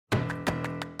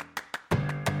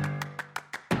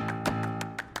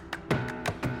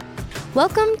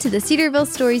Welcome to the Cedarville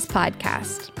Stories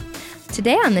podcast.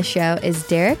 Today on the show is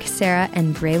Derek, Sarah,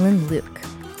 and Braylen Luke.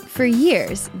 For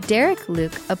years, Derek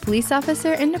Luke, a police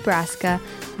officer in Nebraska,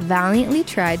 valiantly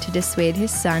tried to dissuade his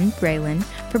son, Braylen,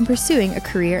 from pursuing a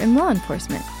career in law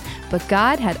enforcement. But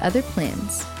God had other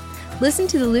plans. Listen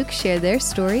to the Lukes share their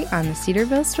story on the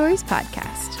Cedarville Stories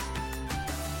podcast.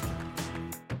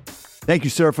 Thank you,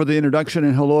 Sarah, for the introduction.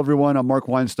 And hello, everyone. I'm Mark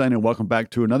Weinstein, and welcome back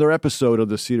to another episode of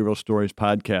the Cedarville Stories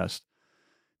podcast.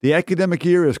 The academic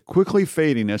year is quickly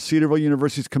fading as Cedarville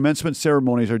University's commencement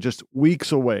ceremonies are just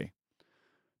weeks away.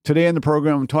 Today in the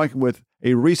program, I'm talking with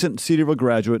a recent Cedarville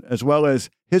graduate, as well as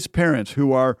his parents,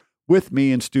 who are with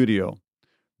me in studio.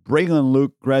 Braylen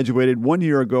Luke graduated 1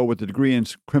 year ago with a degree in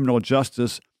criminal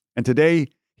justice, and today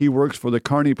he works for the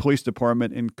Kearney Police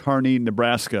Department in Kearney,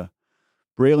 Nebraska.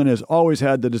 Braylen has always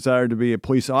had the desire to be a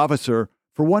police officer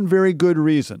for one very good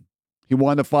reason. He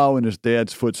wanted to follow in his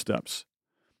dad's footsteps.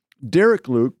 Derek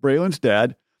Luke, Braylen's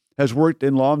dad, has worked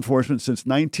in law enforcement since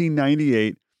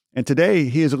 1998, and today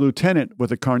he is a lieutenant with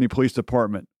the Kearney Police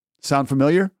Department. Sound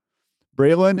familiar?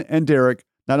 Braylen and Derek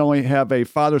not only have a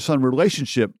father-son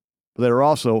relationship, but they are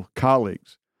also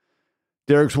colleagues.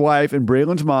 Derek's wife and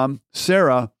Braylen's mom,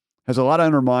 Sarah, has a lot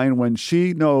on her mind when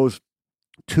she knows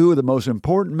two of the most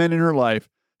important men in her life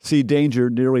see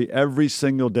danger nearly every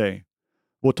single day.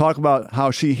 We'll talk about how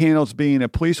she handles being a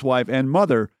police wife and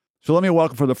mother. So let me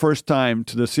welcome for the first time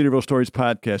to the Cedarville Stories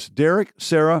podcast, Derek,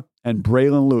 Sarah, and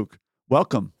Braylen Luke.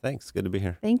 Welcome. Thanks. Good to be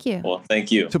here. Thank you. Well,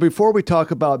 thank you. So before we talk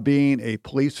about being a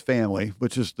police family,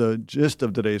 which is the gist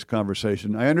of today's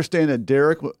conversation, I understand that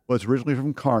Derek was originally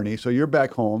from Kearney, so you're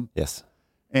back home. Yes.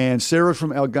 And Sarah's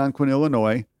from Algonquin,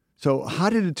 Illinois. So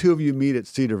how did the two of you meet at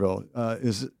Cedarville?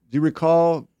 Do you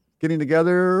recall getting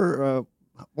together?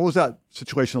 What was that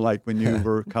situation like when you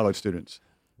were college students?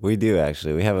 We do,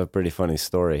 actually. We have a pretty funny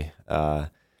story.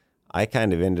 I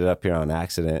kind of ended up here on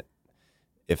accident,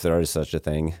 if there is such a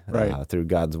thing, right. Through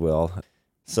God's will.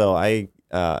 So I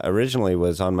originally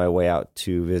was on my way out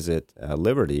to visit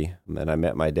Liberty, and I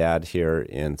met my dad here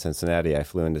in Cincinnati. I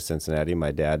flew into Cincinnati.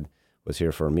 My dad was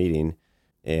here for a meeting,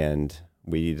 and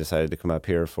we decided to come up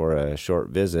here for a short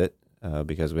visit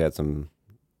because we had some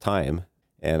time.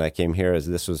 And I came here as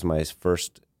this was my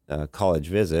first college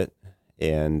visit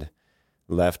and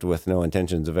left with no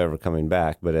intentions of ever coming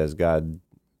back. But as God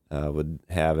would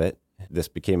have it, this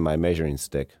became my measuring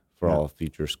stick for all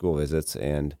future school visits.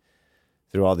 And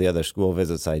through all the other school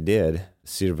visits I did,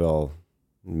 Cedarville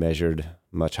measured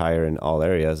much higher in all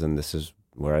areas. And this is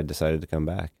where I decided to come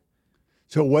back.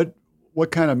 So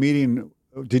what kind of meeting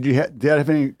did you Dad have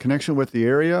any connection with the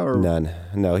area? Or? None.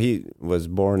 No, he was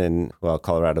born in,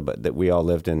 Colorado, but that we all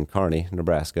lived in Kearney,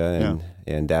 Nebraska,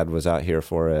 and Dad was out here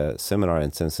for a seminar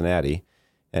in Cincinnati,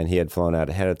 and he had flown out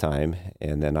ahead of time,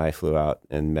 and then I flew out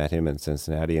and met him in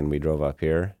Cincinnati, and we drove up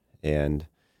here, and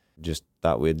just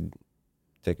thought we'd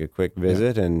take a quick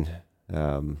visit, and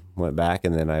went back,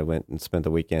 and then I went and spent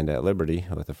the weekend at Liberty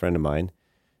with a friend of mine,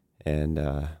 and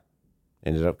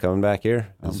ended up coming back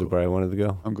here. This is where I wanted to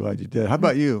go. I'm glad you did. How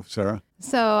about you, Sarah?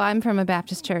 So I'm from a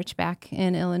Baptist church back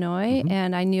in Illinois,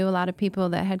 and I knew a lot of people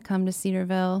that had come to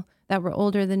Cedarville that were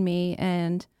older than me,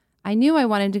 and I knew I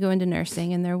wanted to go into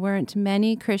nursing, and there weren't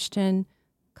many Christian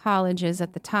colleges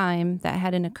at the time that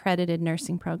had an accredited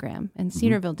nursing program, and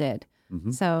Cedarville did.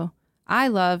 So I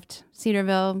loved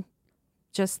Cedarville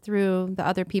just through the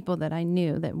other people that I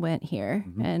knew that went here,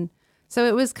 and so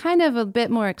it was kind of a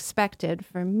bit more expected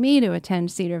for me to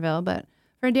attend Cedarville, but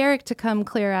for Derek to come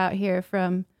clear out here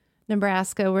from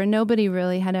Nebraska, where nobody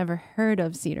really had ever heard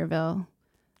of Cedarville,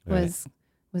 was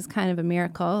kind of a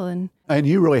miracle. And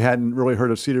you really hadn't really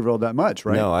heard of Cedarville that much,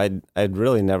 right? No, I'd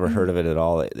really never heard of it at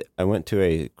all. I went to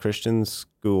a Christian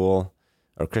school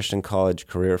or Christian college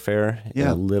career fair in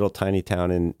a little tiny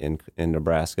town in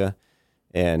Nebraska,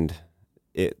 and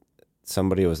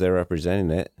somebody was there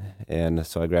representing it, and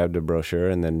so I grabbed a brochure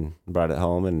and then brought it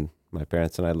home, and my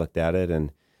parents and I looked at it,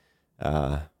 and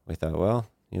we thought, well,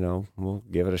 we'll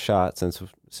give it a shot since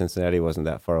Cincinnati wasn't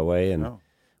that far away. And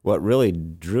what really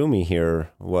drew me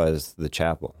here was the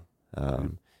chapel.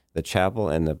 The chapel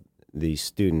and the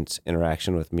students'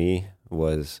 interaction with me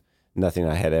was nothing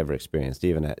I had ever experienced,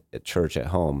 even at church at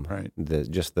home. Right.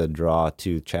 Just the draw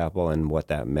to chapel and what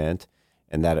that meant,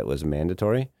 and that it was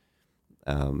mandatory.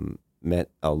 Meant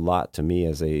a lot to me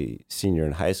as a senior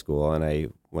in high school.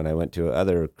 And when I went to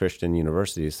other Christian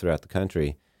universities throughout the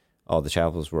country, all the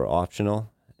chapels were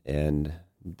optional, and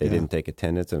they didn't take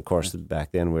attendance. And of course,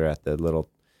 back then we were at the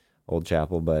little old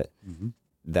chapel, but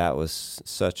that was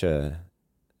such a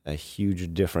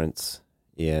huge difference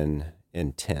in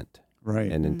intent,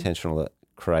 right? And intentional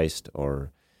Christ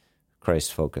or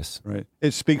Christ focus. Right.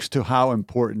 It speaks to how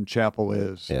important chapel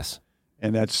is. Yes.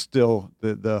 And that's still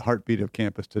the heartbeat of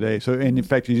campus today. So, and in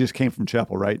fact, you just came from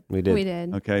chapel, right? We did. We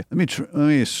did. Okay. Let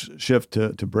me shift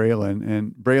to Braylen.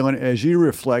 And Braylen, as you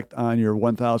reflect on your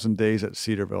 1,000 days at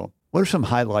Cedarville, what are some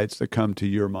highlights that come to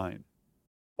your mind?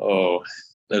 Oh,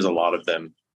 there's a lot of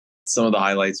them. Some of the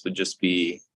highlights would just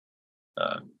be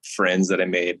friends that I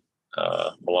made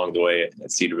along the way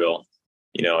at Cedarville.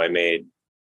 You know, I made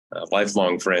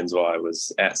lifelong friends while I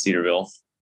was at Cedarville.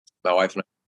 My wife and I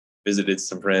visited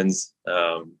some friends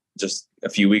just a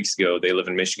few weeks ago. They live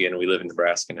in Michigan. We live in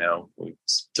Nebraska now. We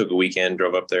took a weekend,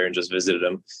 drove up there and just visited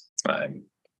them. I'm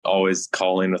always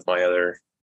calling with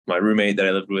my roommate that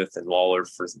I lived with in Lawler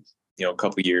for, a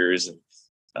couple years.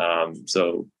 And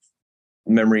so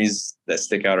memories that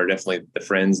stick out are definitely the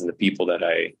friends and the people that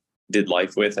I did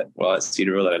life with at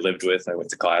Cedarville, that I lived with, I went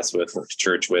to class with, went to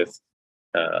church with,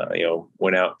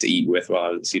 went out to eat with while I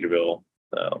was at Cedarville.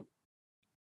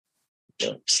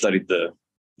 Studied the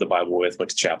Bible with, went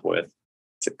to chapel with.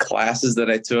 The classes that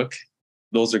I took,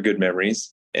 those are good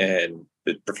memories. And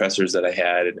the professors that I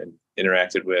had and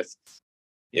interacted with,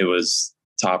 it was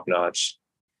top-notch,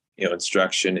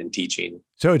 instruction and teaching.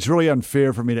 So it's really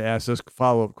unfair for me to ask this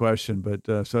follow-up question,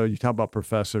 but so you talk about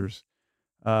professors.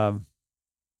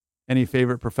 Any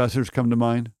favorite professors come to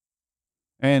mind?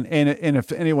 And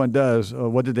if anyone does,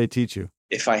 what did they teach you?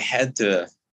 If I had to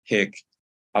pick,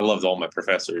 I loved all my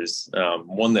professors.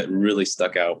 One that really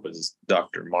stuck out was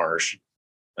Dr. Marsh.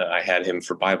 I had him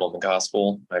for Bible and the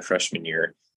Gospel my freshman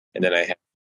year. And then I had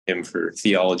him for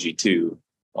theology too,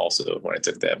 also when I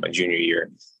took that my junior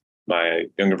year. My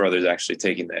younger brother's actually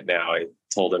taking that now. I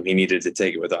told him he needed to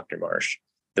take it with Dr. Marsh.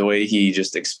 The way he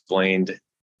just explained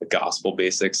the gospel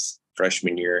basics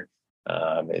freshman year,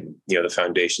 and the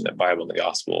foundation that Bible and the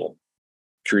Gospel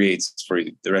creates for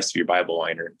the rest of your Bible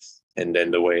liner. And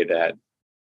then the way that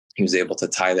he was able to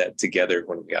tie that together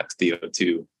when we got to Theo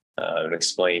 2 and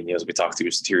explain, as we talked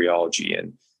through soteriology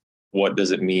and what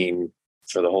does it mean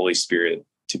for the Holy Spirit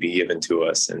to be given to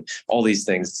us and all these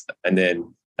things. And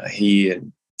then he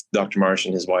and Dr. Marsh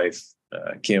and his wife,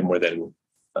 Kim, were then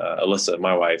Alyssa,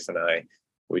 my wife, and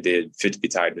we did Fit to be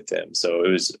Tied with them. So it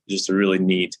was just a really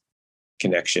neat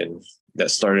connection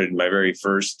that started my very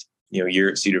first, year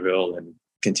at Cedarville and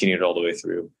continued all the way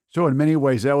through. So in many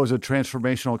ways, that was a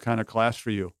transformational kind of class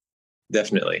for you.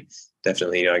 Definitely.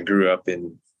 I grew up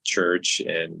in church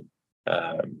and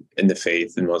in the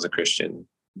faith and was a Christian.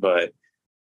 But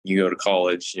you go to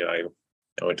college, I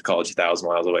went to college 1,000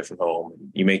 miles away from home.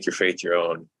 You make your faith your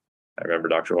own. I remember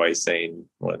Dr. White saying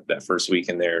that first week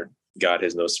in there, God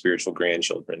has no spiritual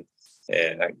grandchildren.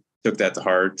 And I took that to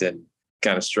heart and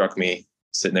kind of struck me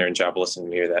sitting there in chapel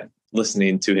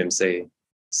listening to him say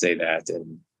that.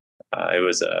 And it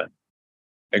was a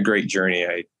great journey.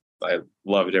 I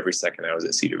loved every second I was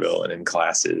at Cedarville and in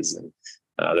classes and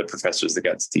the professors that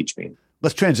got to teach me.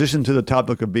 Let's transition to the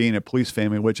topic of being a police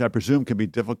family, which I presume can be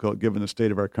difficult given the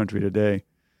state of our country today.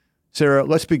 Sarah,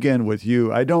 let's begin with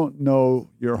you. I don't know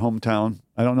your hometown.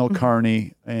 I don't know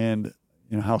Kearney and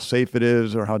how safe it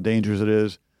is or how dangerous it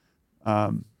is.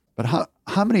 But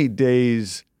how many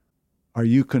days are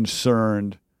you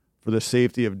concerned for the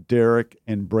safety of Derek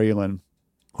and Braylen,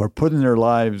 who are putting their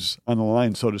lives on the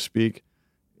line, so to speak,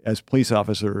 as police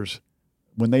officers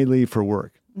when they leave for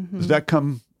work? Mm-hmm. Does that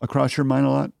come across your mind a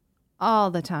lot?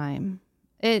 All the time.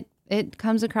 It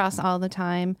comes across all the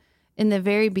time. In the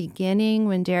very beginning,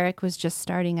 when Derek was just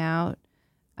starting out,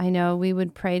 I know we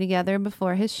would pray together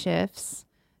before his shifts.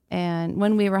 And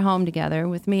when we were home together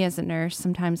with me as a nurse,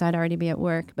 sometimes I'd already be at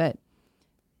work, but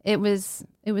it was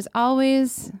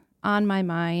always on my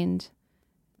mind.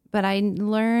 But I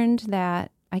learned that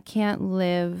I can't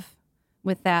live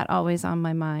with that always on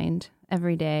my mind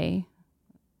every day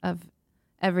of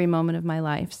every moment of my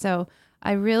life. So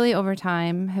I really, over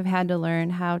time, have had to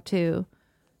learn how to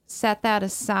set that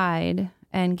aside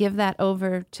and give that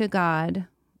over to God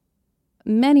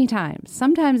many times,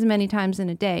 sometimes many times in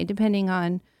a day, depending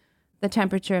on the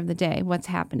temperature of the day, what's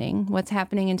happening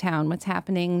in town, what's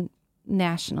happening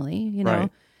nationally,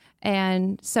 Right.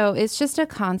 And so it's just a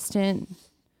constant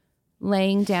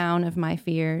laying down of my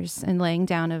fears and laying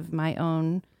down of my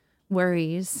own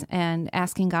worries and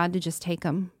asking God to just take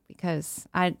them, because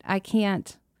I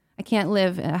can't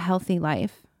live a healthy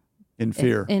life In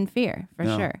fear. In fear, for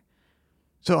sure.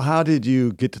 So how did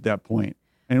you get to that point?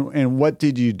 And what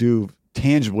did you do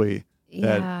tangibly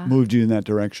that moved you in that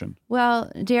direction?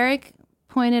 Well, Derek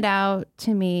pointed out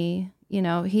to me,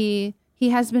 he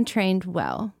has been trained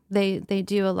well. They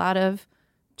do a lot of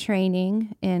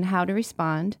training in how to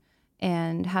respond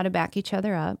and how to back each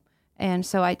other up. And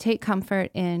so I take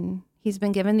comfort in he's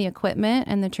been given the equipment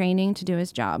and the training to do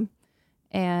his job.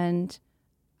 And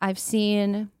I've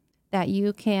seen that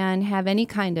you can have any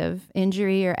kind of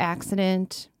injury or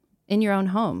accident in your own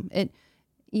home.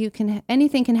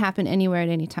 Anything can happen anywhere at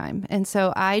any time. And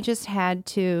so I just had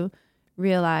to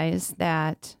realize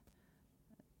that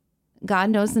God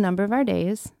knows the number of our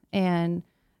days, and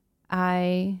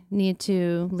I need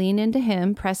to lean into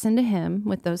him, press into him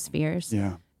with those fears,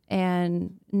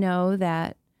 and know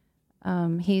that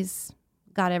he's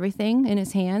got everything in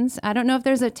his hands. I don't know if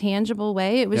there's a tangible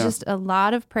way. It was just a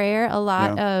lot of prayer, a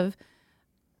lot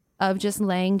of just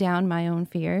laying down my own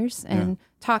fears and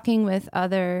talking with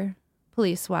other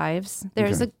police wives.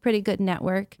 There's a pretty good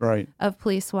network of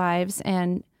police wives,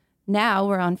 and now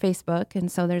we're on Facebook, and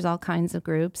so there's all kinds of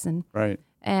groups,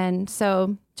 and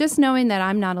so just knowing that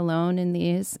I'm not alone in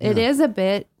these. It is a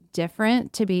bit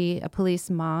different to be a police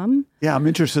mom. Yeah, I'm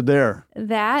interested there.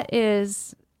 That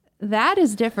is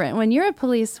different. When you're a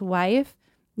police wife,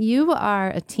 you are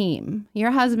a team.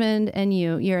 Your husband and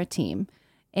you're a team.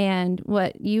 And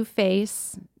what you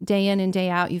face day in and day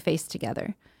out, you face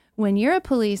together. When you're a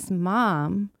police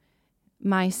mom,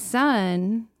 my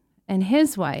son and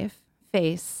his wife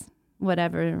face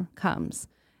whatever comes.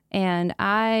 And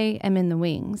I am in the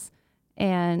wings.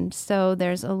 And so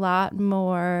there's a lot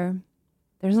more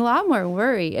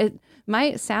worry. It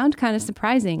might sound kind of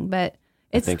surprising, but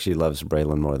I think she loves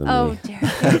Braylen more than me. Oh, dear.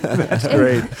 That's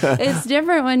great. It's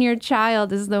different when your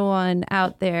child is the one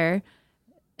out there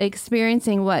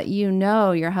experiencing what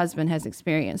your husband has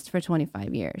experienced for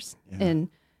 25 years. And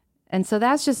so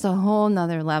that's just a whole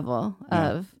nother level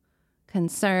of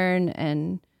concern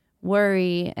and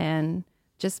worry, and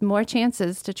just more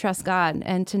chances to trust God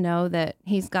and to know that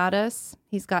he's got us.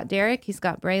 He's got Derek, he's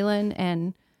got Braylen,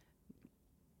 and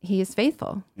he is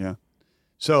faithful. Yeah.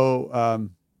 So,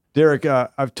 Derek,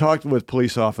 I've talked with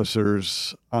police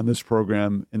officers on this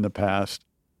program in the past,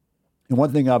 and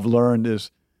one thing I've learned is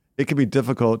it can be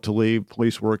difficult to leave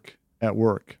police work at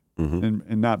work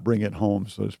and not bring it home,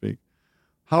 so to speak.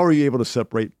 How are you able to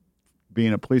separate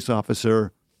being a police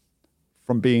officer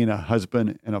from being a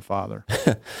husband and a father?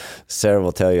 Sarah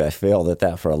will tell you I failed at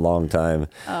that for a long time.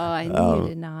 Oh, I knew you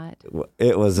did not.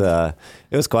 It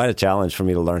was quite a challenge for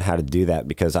me to learn how to do that,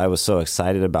 because I was so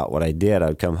excited about what I did.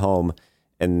 I'd come home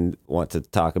and want to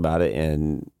talk about it,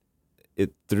 and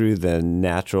it, through the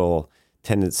natural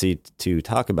tendency to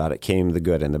talk about it, came the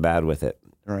good and the bad with it.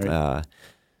 Right.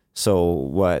 So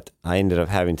what I ended up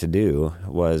having to do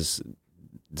was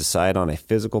decide on a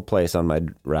physical place on my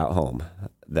route home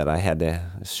that I had to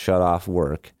shut off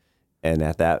work, and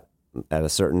at a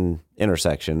certain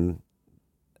intersection,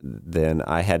 then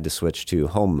I had to switch to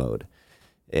home mode.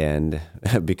 And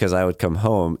because I would come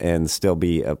home and still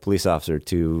be a police officer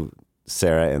to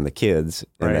Sarah and the kids,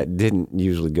 and that didn't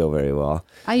usually go very well.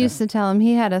 I used to tell him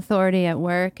he had authority at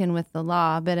work and with the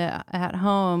law, but at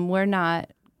home, we're not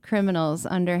criminals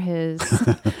under his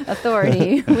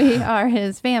authority. We are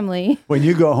his family. When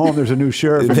you go home, there's a new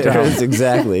sheriff in town.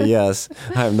 Exactly, yes.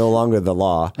 I am no longer the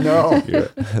law. No.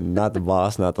 Not the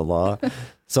boss, not the law.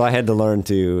 So I had to learn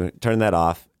to turn that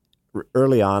off.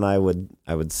 Early on, I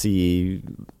would see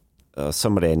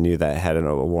somebody I knew that had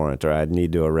a warrant, or I'd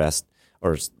need to arrest,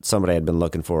 or somebody I'd been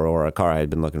looking for, or a car I had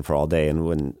been looking for all day. And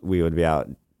when we would be out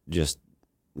just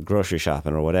grocery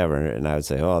shopping or whatever, and I would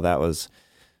say, oh, that was,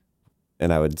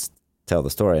 and I would tell the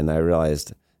story, and I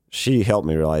realized she helped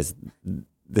me realize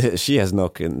that she has no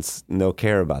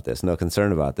care about this, no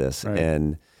concern about this,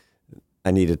 and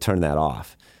I need to turn that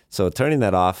off. So turning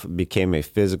that off became a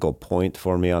physical point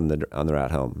for me on the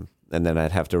route home, and then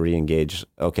I'd have to re-engage.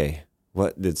 Okay,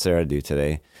 what did Sarah do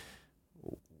today?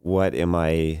 What am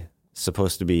I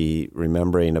supposed to be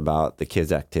remembering about the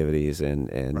kids' activities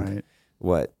and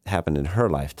what happened in her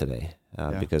life today?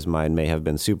 Because mine may have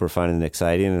been super fun and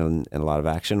exciting and a lot of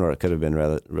action, or it could have been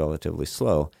relatively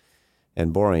slow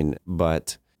and boring.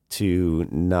 But to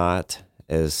not,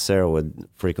 as Sarah would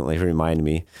frequently remind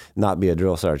me, not be a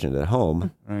drill sergeant at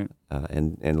home,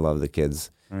 and love the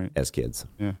kids as kids.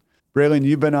 Yeah. Braylen,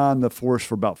 you've been on the force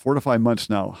for about 4 to 5 months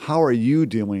now. How are you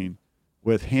dealing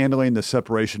with handling the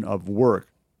separation of work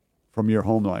from your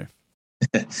home life?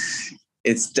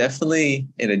 It's definitely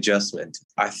an adjustment.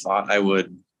 I thought I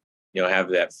would, have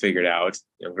that figured out.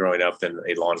 Growing up in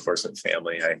a law enforcement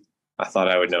family, I thought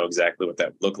I would know exactly what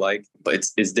that would look like. But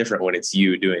it's different when it's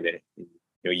you doing it.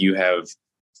 You have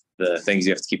the things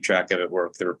you have to keep track of at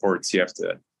work, the reports you have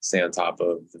to stay on top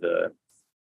of, the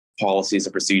policies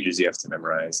and procedures you have to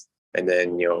memorize. And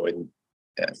then, in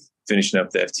finishing up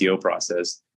the FTO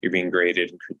process, you're being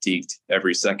graded and critiqued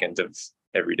every second of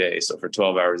every day. So for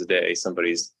 12 hours a day,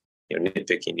 somebody's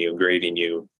nitpicking you, grading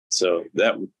you, So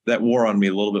that wore on me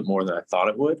a little bit more than I thought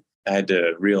it would. I had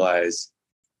to realize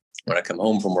when I come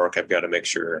home from work, I've got to make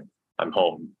sure I'm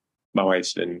home. My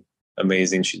wife's been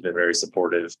amazing. She's been very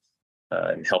supportive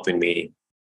and helping me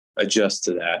adjust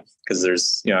to that, because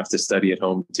there's, I have to study at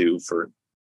home too for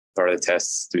part of the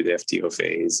tests through the FTO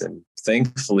phase. And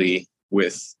thankfully,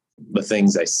 with the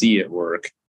things I see at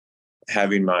work,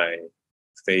 having my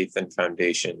faith and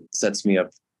foundation sets me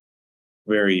up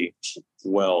very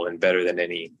well and better than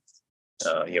any,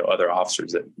 other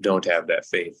officers that don't have that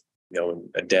faith. When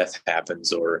a death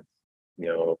happens or,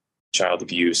 child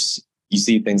abuse, you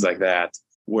see things like that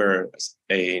where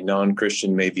a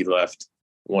non-Christian may be left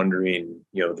wondering,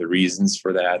 the reasons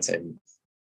for that and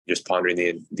just pondering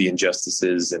the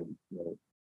injustices and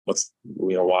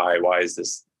why is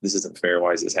this isn't fair?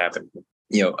 Why is this happening?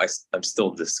 I'm still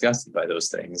disgusted by those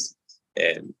things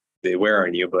and they wear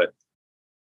on you, but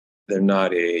they're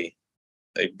not a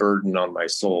burden on my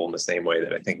soul in the same way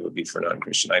that I think it would be for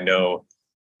non-Christian. I know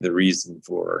the reason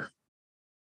for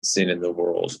sin in the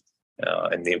world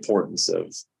and the importance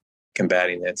of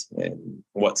combating it and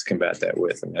what to combat that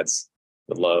with. And that's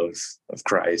the love of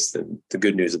Christ and the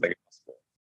good news of the gospel.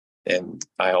 And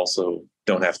I also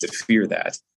don't have to fear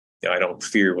that. I don't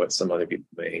fear what some other people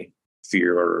may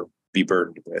fear or be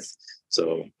burdened with.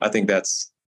 So I think that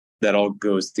all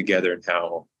goes together in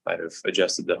how I've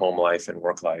adjusted the home life and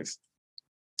work life.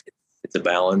 It's a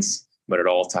balance, but it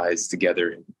all ties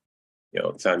together in,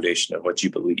 the foundation of what you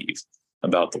believe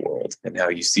about the world and how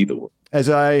you see the world. As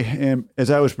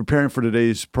I was preparing for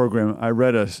today's program, I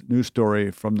read a news story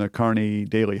from the Kearney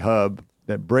Daily Hub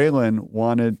that Braylen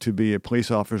wanted to be a police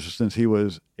officer since he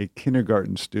was a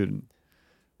kindergarten student,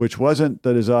 which wasn't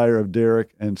the desire of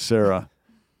Derek and Sarah.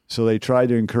 So they tried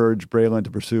to encourage Braylen to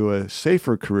pursue a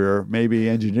safer career, maybe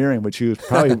engineering, which he was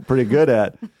probably pretty good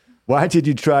at. Why did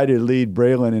you try to lead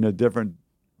Braylen in a different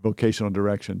vocational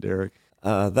direction, Derek?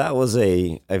 That was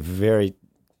a very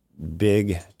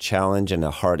big challenge and a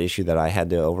hard issue that I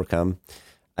had to overcome.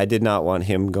 I did not want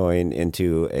him going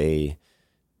into a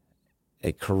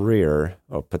career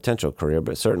or potential career,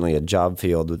 but certainly a job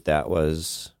field that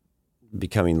was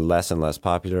becoming less and less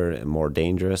popular and more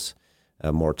dangerous,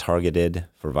 more targeted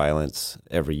for violence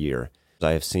every year.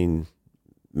 I have seen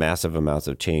massive amounts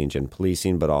of change in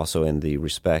policing, but also in the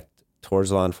respect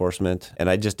towards law enforcement. And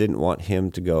I just didn't want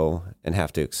him to go and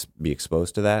have to be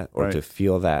exposed to that or to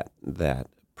feel that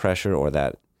pressure or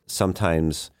that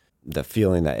sometimes the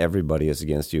feeling that everybody is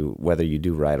against you, whether you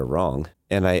do right or wrong.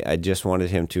 And I just wanted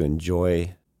him to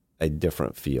enjoy a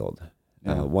different field,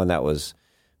 one that was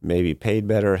maybe paid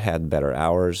better, had better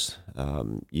hours.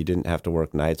 You didn't have to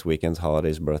work nights, weekends,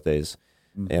 holidays, birthdays,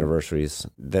 anniversaries.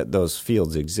 Those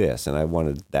fields exist, and I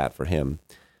wanted that for him.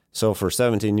 So for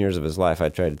 17 years of his life, I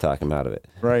tried to talk him out of it.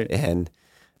 Right. And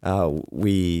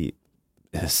we,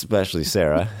 especially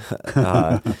Sarah,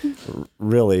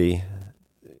 really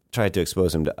tried to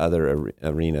expose him to other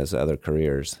arenas, other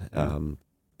careers.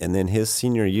 And then his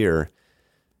senior year,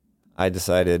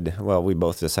 we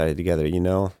both decided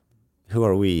together, who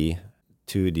are we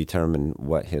to determine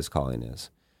what his calling is?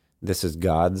 This is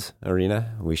God's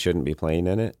arena. We shouldn't be playing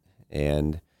in it.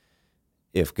 And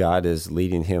if God is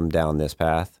leading him down this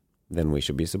path, then we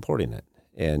should be supporting it.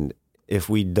 And if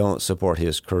we don't support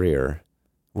his career,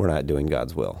 we're not doing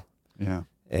God's will. Yeah.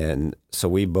 And so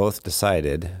we both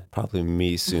decided, probably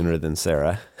me sooner than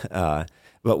Sarah,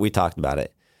 but we talked about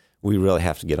it. We really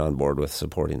have to get on board with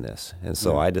supporting this. And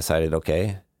so I decided,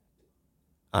 okay,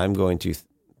 I'm going to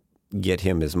get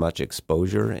him as much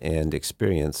exposure and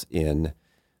experience in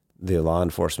the law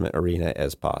enforcement arena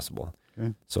as possible.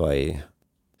 Okay. So I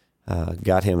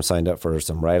got him signed up for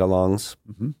some ride-alongs.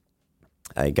 Mm-hmm.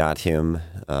 I got him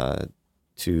I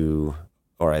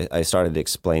started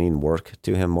explaining work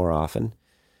to him more often.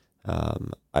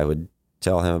 I would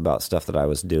tell him about stuff that I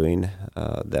was doing,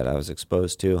 that I was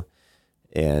exposed to,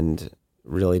 and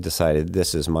really decided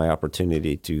this is my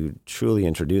opportunity to truly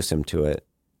introduce him to it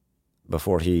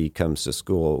before he comes to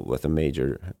school with a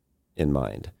major in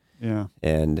mind. Yeah.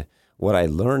 And what I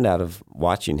learned out of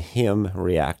watching him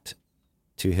react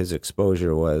to his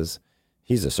exposure was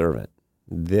he's a servant.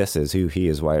 This is who he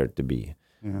is wired to be.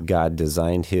 Yeah. God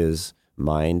designed his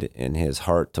mind and his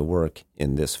heart to work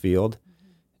in this field,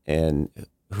 and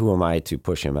who am I to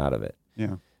push him out of it?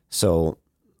 Yeah. So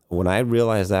when I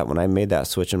realized that, when I made that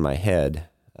switch in my head,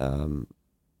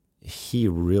 he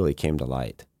really came to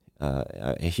light.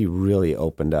 He really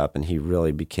opened up, and he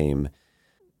really became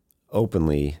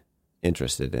openly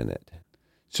interested in it.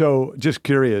 So just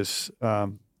curious,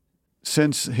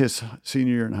 since his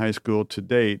senior year in high school to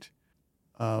date,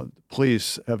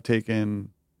 police have taken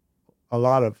a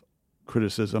lot of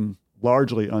criticism,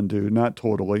 largely undue, not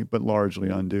totally, but largely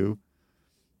undue.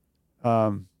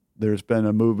 There's been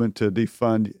a movement to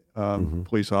defund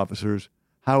police officers.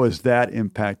 How has that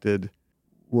impacted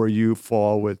where you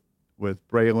fall with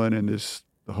Braylen and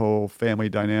the whole family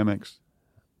dynamics?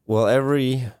 Well,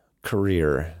 every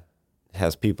career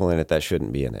has people in it that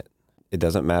shouldn't be in it. It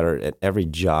doesn't matter. Every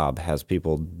job has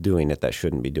people doing it that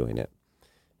shouldn't be doing it.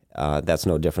 That's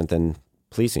no different than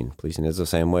policing. Policing is the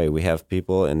same way. We have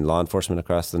people in law enforcement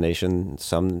across the nation.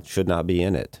 Some should not be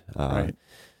in it. Right.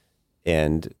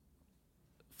 And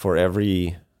for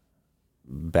every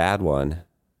bad one,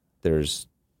 there's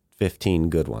 15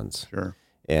 good ones. Sure.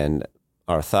 And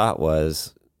our thought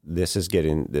was,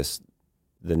 the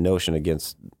notion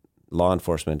against law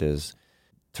enforcement is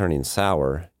turning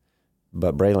sour,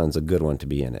 but Braylen's a good one to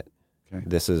be in it. Okay.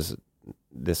 This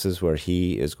is where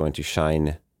he is going to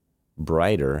shine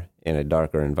brighter in a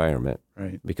darker environment,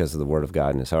 right? Because of the Word of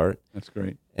God in his heart. That's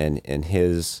great. And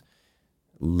his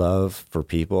love for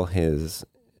people, his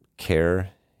care,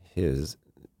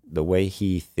 the way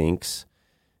he thinks,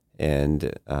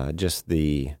 and just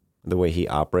the way he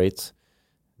operates.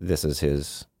 This is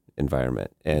his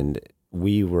environment, and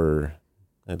we were,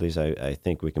 at least I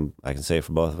think I can say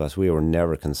for both of us, we were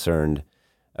never concerned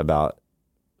about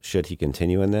should he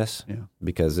continue in this,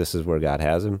 because this is where God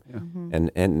has him. Yeah. Mm-hmm.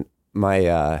 And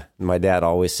my dad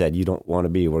always said, you don't want to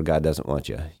be where God doesn't want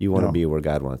you. You want to be where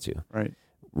God wants you. Right.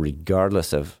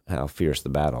 Regardless of how fierce the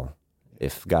battle.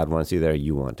 If God wants you there,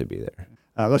 you want to be there.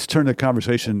 Let's turn the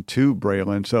conversation to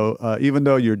Braylen. So even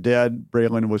though your dad,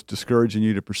 Braylen, was discouraging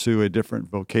you to pursue a different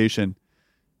vocation,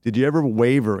 did you ever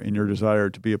waver in your desire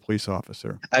to be a police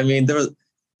officer? I mean,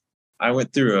 I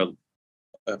went through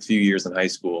a few years in high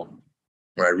school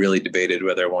where I really debated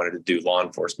whether I wanted to do law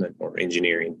enforcement or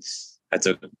engineering. I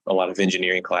took a lot of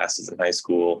engineering classes in high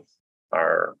school.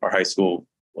 Our high school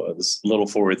was a little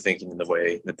forward thinking in the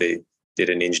way that they did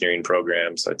an engineering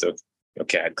program. So I took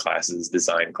CAD classes,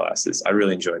 design classes. I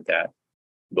really enjoyed that.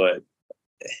 But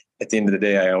at the end of the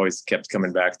day, I always kept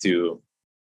coming back to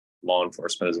law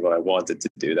enforcement is what I wanted to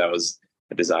do. That was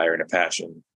a desire and a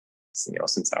passion,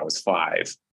 since I was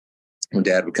 5. When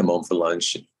Dad would come home for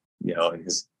lunch, and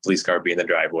his police car would be in the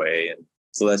driveway. And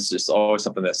so that's just always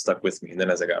something that stuck with me. And then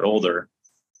as I got older,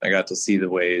 I got to see the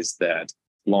ways that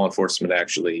law enforcement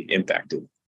actually impacted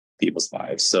people's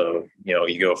lives. So,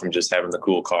 you go from just having the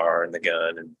cool car and the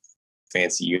gun and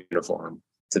fancy uniform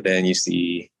to then you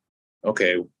see,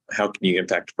 okay, how can you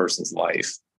impact a person's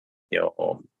life,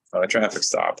 on a traffic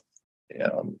stop?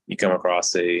 You come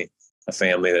across a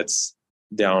family that's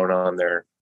down on their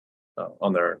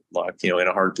luck, in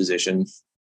a hard position.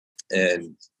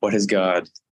 And what has God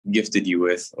gifted you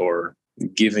with or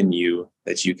given you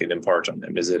that you can impart on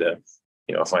them? Is it a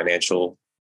financial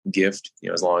gift?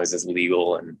 As long as it's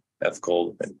legal and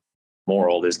ethical and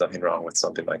moral, there's nothing wrong with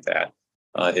something like that.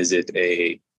 Is it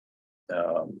a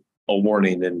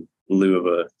warning in lieu of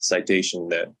a citation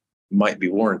that might be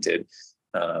warranted?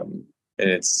 And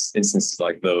it's instances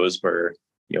like those where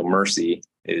mercy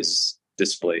is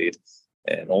displayed,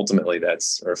 and ultimately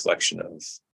that's a reflection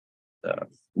of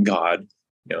God.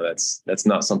 That's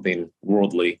not something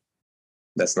worldly.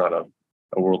 That's not a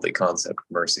worldly concept of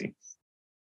mercy.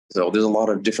 So there's a lot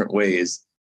of different ways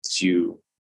that you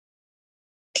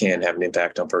can have an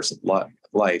impact on person's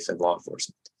life in law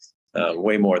enforcement.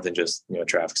 Way more than just a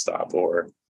traffic stop or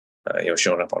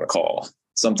showing up on a call.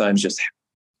 Sometimes just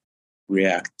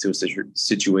react to a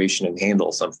situation and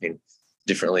handle something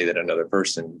differently than another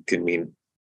person can mean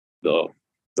the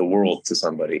world to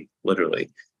somebody, literally.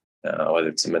 Whether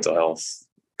it's a mental health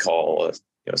call,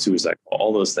 a suicide call,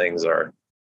 all those things are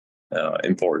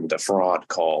important. A fraud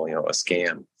call, a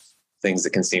scam, things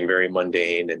that can seem very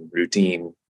mundane and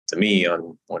routine to me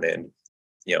on one end.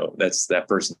 That's that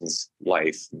person's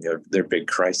life, their big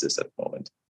crisis at the moment.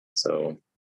 So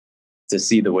to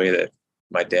see the way that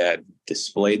my dad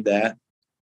displayed that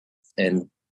and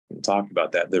talked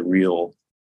about that, the real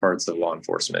parts of law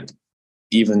enforcement,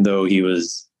 even though he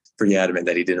was pretty adamant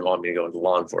that he didn't want me to go into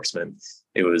law enforcement,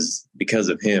 it was because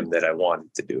of him that I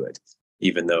wanted to do it,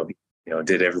 even though he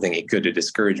did everything he could to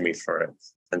discourage me from it,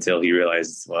 until he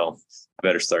realized, well, I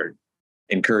better start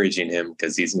encouraging him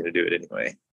because he's going to do it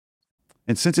anyway.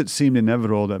 And since it seemed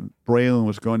inevitable that Braylen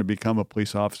was going to become a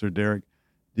police officer, Derek,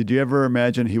 did you ever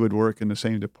imagine he would work in the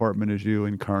same department as you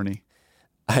in Kearney?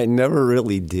 I never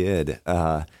really did.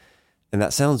 And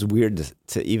that sounds weird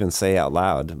to even say out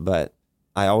loud, but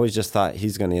I always just thought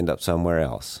he's going to end up somewhere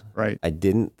else. Right. I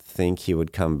didn't think he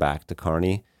would come back to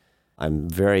Kearney. I'm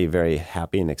very, very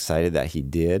happy and excited that he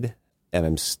did. And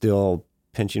I'm still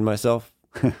pinching myself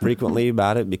frequently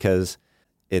about it because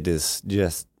it is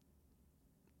just,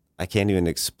 I can't even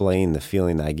explain the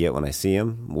feeling I get when I see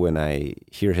him, when I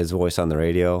hear his voice on the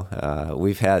radio.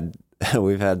 We've had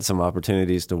some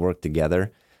opportunities to work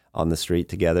together on the street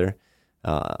together,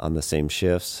 on the same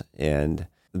shifts, and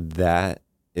that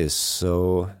is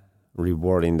so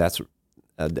rewarding. That's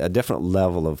a different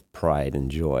level of pride and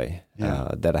joy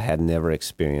that I had never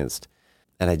experienced.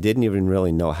 And I didn't even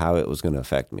really know how it was going to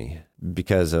affect me.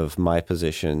 Because of my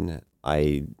position,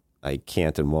 I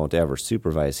can't and won't ever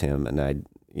supervise him, and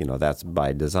that's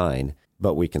by design,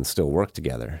 but we can still work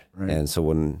together. Right. And so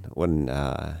when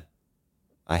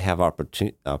I have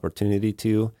opportunity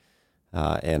to,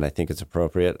 and I think it's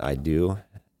appropriate, I do.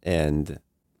 And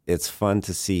it's fun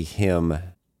to see him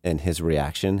and his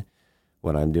reaction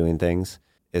when I'm doing things.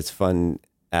 It's fun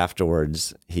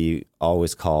afterwards. He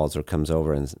always calls or comes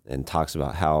over and talks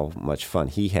about how much fun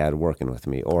he had working with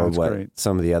me, or That's what great.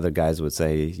 Some of the other guys would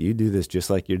say, you do this just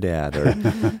like your dad, or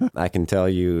I can tell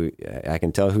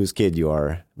whose kid you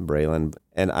are, Braylen.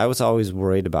 And I was always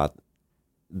worried about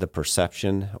the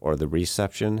perception or the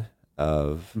reception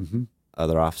of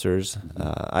other officers.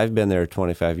 I've been there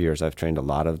 25 years. I've trained a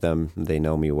lot of them. They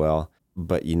know me well,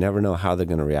 but you never know how they're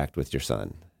going to react with your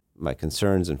son. My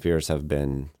concerns and fears have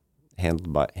been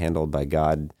handled by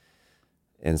God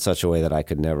in such a way that I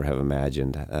could never have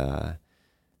imagined.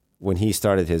 When he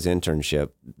started his internship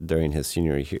during his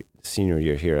senior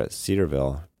year here at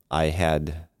Cedarville, I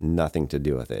had nothing to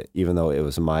do with it, even though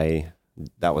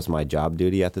that was my job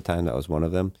duty at the time. That was one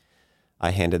of them.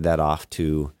 I handed that off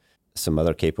to some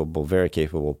other very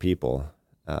capable people,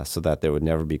 so that there would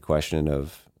never be question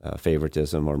of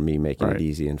favoritism or me making it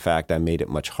easy. In fact, I made it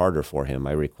much harder for him.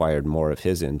 I required more of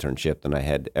his internship than I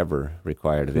had ever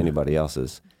required of anybody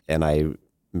else's. And I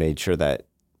made sure that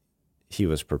he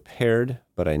was prepared,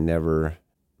 but I never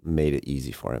made it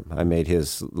easy for him. I made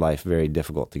his life very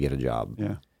difficult to get a job.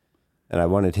 Yeah. And I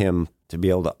wanted him to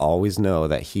be able to always know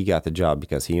that he got the job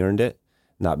because he earned it,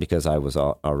 not because I was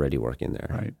already working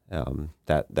there.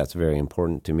 Right. That's very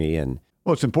important to me. And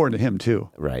well, it's important to him too.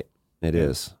 Right. It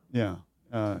is. Yeah.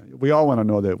 We all want to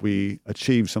know that we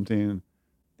achieved something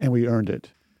and we earned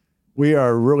it. We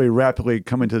are really rapidly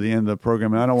coming to the end of the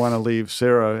program, and I don't want to leave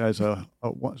Sarah as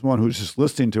one who's just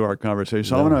listening to our conversation.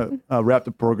 So I want to wrap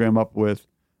the program up with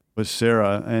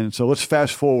Sarah. And so let's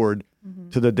fast forward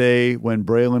to the day when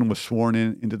Braylen was sworn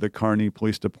into the Kearney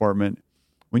Police Department.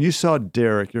 When you saw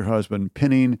Derek, your husband,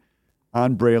 pinning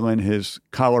on Braylen his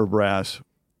collar brass,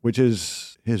 which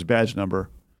is his badge number,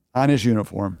 on his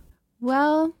uniform.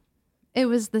 Well, it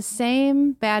was the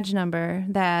same badge number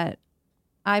that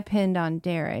I pinned on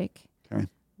Derek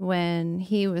when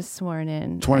he was sworn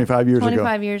in. 25 years ago.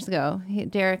 25 years ago.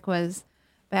 Derek was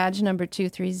badge number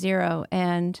 230,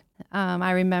 and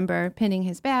I remember pinning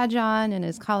his badge on and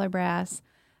his collar brass.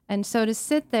 And so to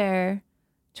sit there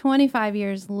 25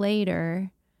 years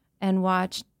later and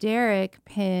watch Derek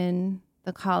pin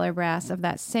the collar brass of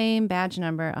that same badge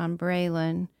number on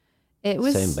Braylen, it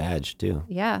was... Same badge, too.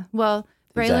 Yeah. Well...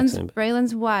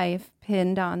 Braylen's wife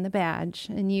pinned on the badge,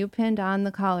 and you pinned on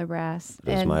the collar brass.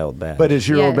 It's my old badge. But it's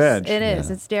your old badge. It is.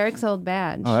 It's Derek's old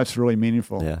badge. Oh, that's really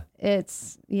meaningful. Yeah.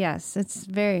 It's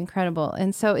very incredible.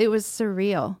 And so it was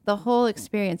surreal, the whole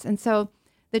experience. And so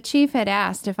the chief had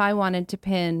asked if I wanted to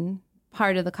pin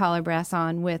part of the collar brass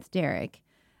on with Derek.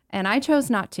 And I chose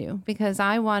not to, because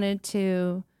I wanted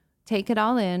to take it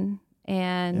all in.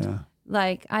 And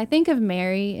I think of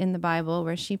Mary in the Bible,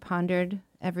 where she pondered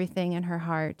everything in her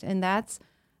heart. And that's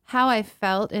how I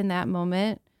felt in that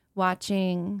moment,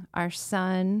 watching our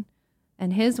son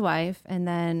and his wife, and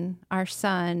then our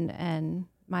son and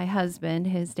my husband,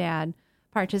 his dad,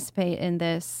 participate in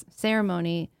this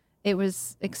ceremony. It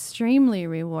was extremely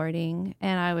rewarding,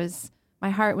 and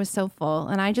my heart was so full,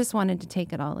 and I just wanted to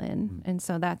take it all in. And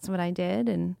so that's what I did.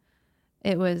 And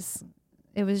it was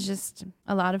just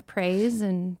a lot of praise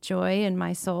and joy in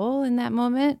my soul in that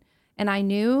moment. And I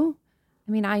know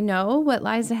what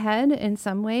lies ahead. In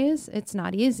some ways, it's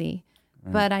not easy,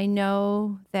 but I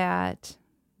know that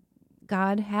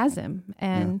God has him,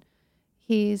 and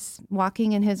he's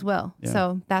walking in his will. Yeah.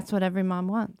 So that's what every mom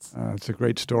wants. It's a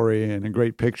great story and a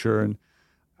great picture. And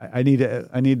I need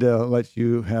to let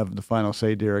you have the final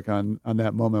say, Derek, on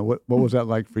that moment. What was that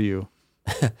like for you?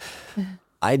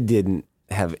 I didn't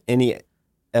have any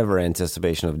ever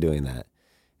anticipation of doing that.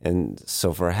 And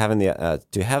so for having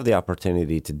to have the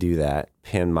opportunity to do that,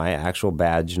 pin my actual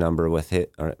badge number with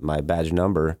it, or my badge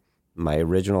number, my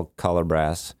original collar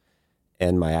brass,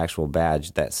 and my actual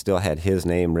badge that still had his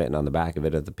name written on the back of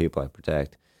it, of the people I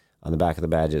protect. On the back of the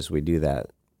badges, we do that.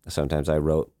 Sometimes I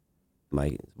wrote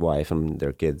my wife and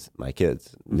my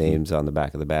kids' names on the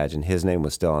back of the badge, and his name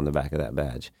was still on the back of that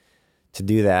badge. to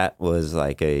do that was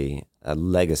like a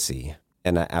legacy.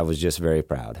 And I was just very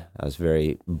proud. I was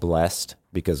very blessed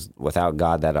because without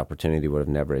God, that opportunity would have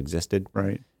never existed.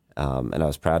 Right. And I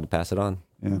was proud to pass it on.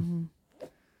 Yeah. Mm-hmm.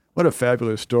 What a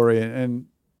fabulous story. And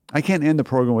I can't end the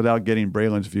program without getting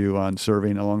Braylen's view on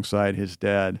serving alongside his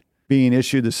dad, being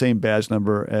issued the same badge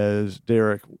number as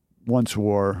Derek once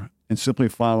wore, and simply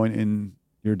following in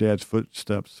your dad's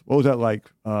footsteps. What was that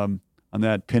like on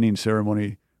that pinning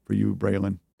ceremony for you,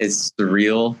 Braylen? It's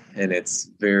surreal and it's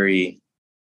very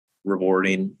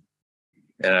rewarding.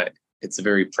 And it's a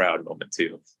very proud moment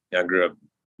too. I grew up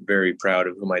very proud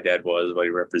of who my dad was, what he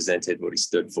represented, what he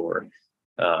stood for.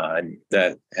 And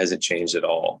that hasn't changed at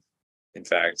all. In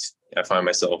fact, I find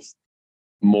myself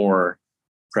more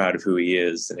proud of who he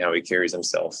is and how he carries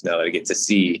himself now that I get to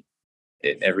see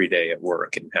it every day at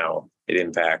work and how it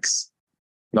impacts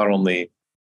not only,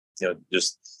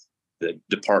 just the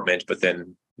department, but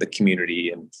then the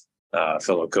community and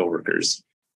fellow coworkers.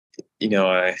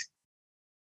 It's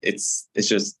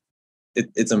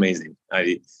amazing.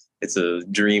 It's a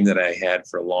dream that I had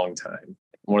for a long time.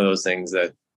 One of those things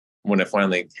that when it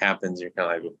finally happens, you're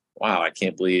kind of like, wow, I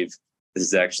can't believe this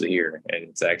is actually here. And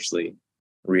it's actually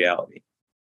reality.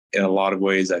 In a lot of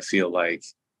ways, I feel like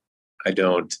I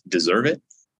don't deserve it,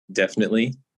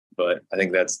 definitely. But I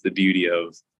think that's the beauty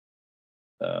of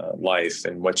life,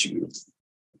 and what you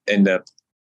end up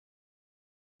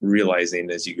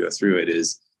realizing as you go through it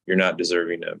is you're not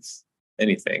deserving of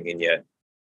anything. And yet,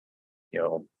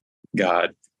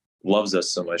 God loves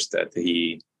us so much that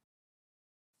he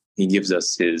gives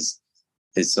us his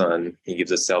son. He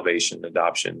gives us salvation,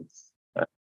 adoption, to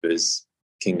his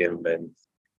kingdom,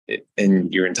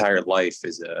 and your entire life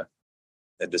is a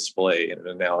display and an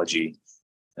analogy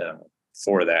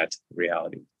for that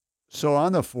reality. So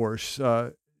on the force,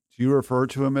 do you refer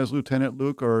to him as Lieutenant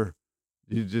Luke, or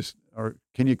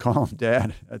can you call him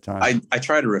Dad at times? I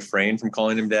try to refrain from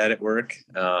calling him Dad at work.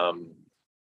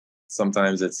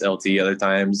 Sometimes it's LT, other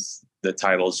times the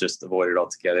title is just avoided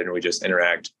altogether, and we just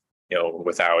interact,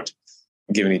 without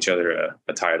giving each other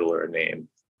a title or a name,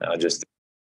 just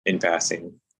in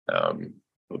passing.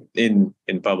 In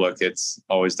public, it's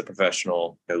always the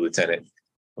professional, Lieutenant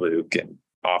Luke, and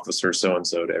Officer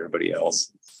so-and-so to everybody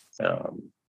else.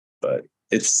 But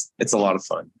it's a lot of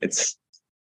fun. It's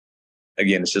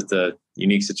just a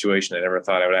unique situation I never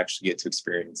thought I would actually get to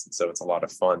experience. And so it's a lot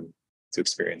of fun to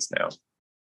experience now.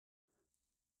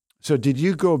 So did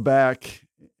you go back,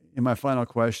 in my final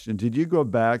question, did you go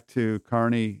back to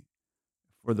Kearney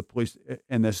for the police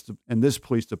and this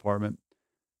police department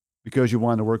because you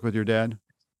wanted to work with your dad?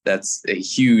 That's a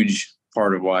huge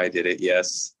part of why I did it.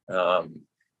 Yes.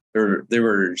 There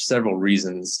were several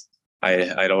reasons.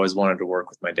 I'd always wanted to work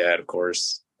with my dad, of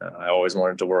course. I always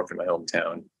wanted to work in my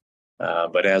hometown.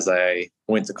 But as I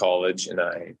went to college and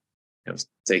I was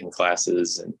taking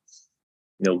classes and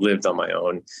lived on my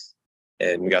own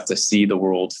and got to see the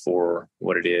world for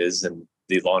what it is and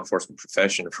the law enforcement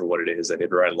profession for what it is, I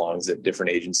did ride-alongs at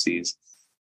different agencies.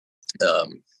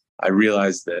 I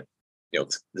realized that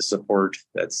the support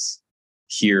that's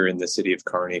here in the city of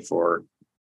Kearney for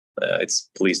its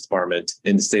police department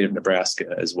in the state of Nebraska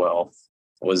as well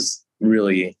was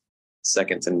really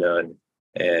second to none.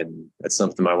 And that's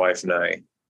something my wife and I,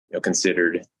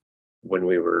 considered when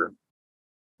we were,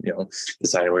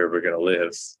 deciding where we were going to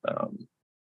live.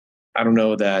 I don't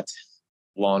know that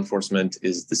law enforcement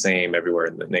is the same everywhere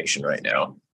in the nation right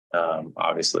now.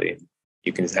 Obviously,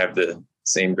 you can have the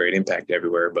same great impact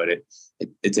everywhere, but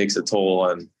it takes a toll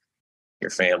on your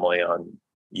family, on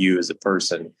you as a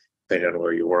person, depending on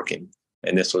where you're working.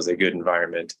 And this was a good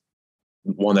environment,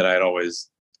 one that I'd always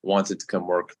wanted to come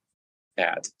work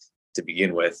at to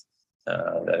begin with,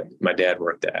 that my dad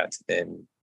worked at, and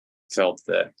felt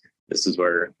that this is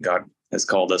where God has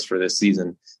called us for this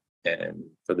season. And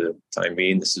for the time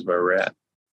being, this is where we're at.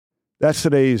 That's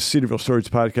today's Cedarville Stories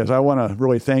podcast. I want to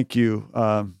really thank you,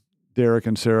 Derek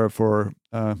and Sarah, for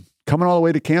coming all the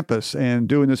way to campus and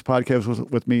doing this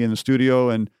podcast with me in the studio.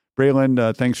 And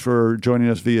Braylen, thanks for joining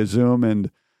us via Zoom.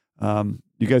 And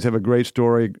you guys have a great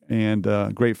story and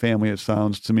great family, it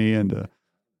sounds to me. And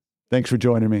thanks for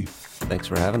joining me. Thanks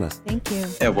for having us. Thank you.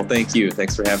 Yeah, well, thank you.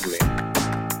 Thanks for having me.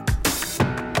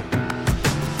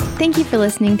 Thank you for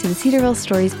listening to the Cedarville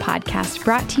Stories podcast,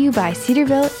 brought to you by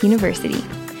Cedarville University.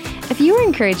 If you were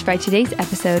encouraged by today's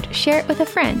episode, share it with a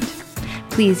friend.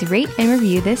 Please rate and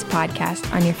review this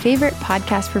podcast on your favorite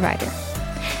podcast provider.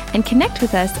 And connect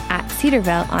with us at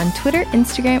Cedarville on Twitter,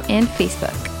 Instagram, and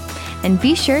Facebook. And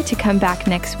be sure to come back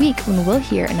next week when we'll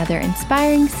hear another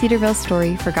inspiring Cedarville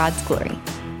story for God's glory.